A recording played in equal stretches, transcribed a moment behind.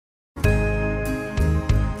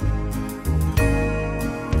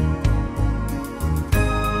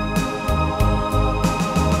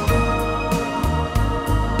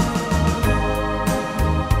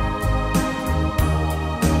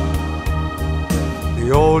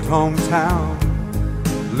The old hometown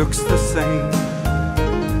looks the same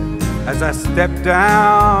as I step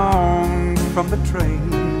down from the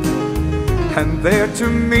train, and there to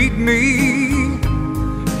meet me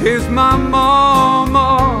is my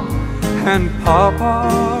mama and papa.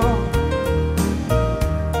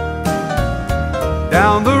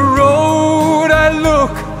 Down the road I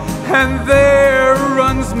look, and there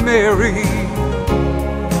runs Mary,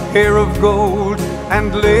 hair of gold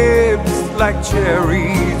and lips like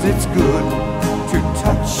cherries. It's good to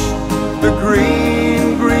touch the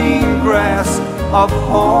green, green grass of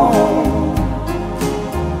home.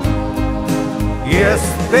 Yes,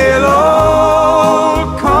 they'll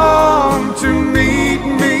all come to meet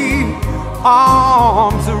me,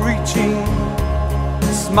 arms reaching,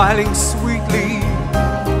 smiling sweetly.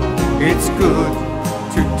 It's good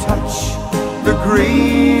to touch the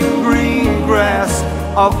green, green grass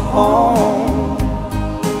of home.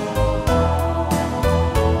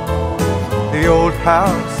 The old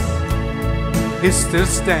house is still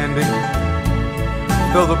standing,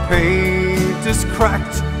 though the paint is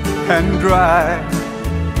cracked and dry.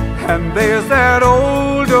 And there's that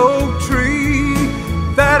old oak tree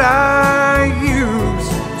that I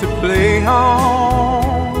used to play on.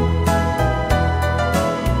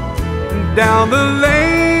 Down the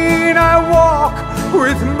lane I walk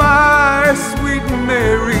with my sweet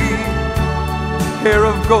Mary, hair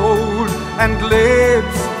of gold and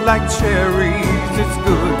lips like cherries. It's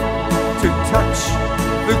good to touch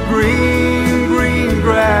the green, green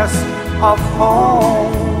grass of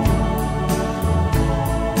home.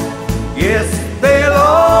 Yes, they'll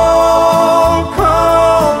all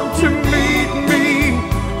come to meet me,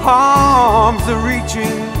 arms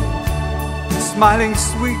reaching, smiling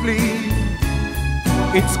sweetly.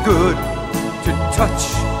 It's good to touch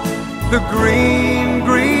the green,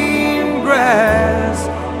 green grass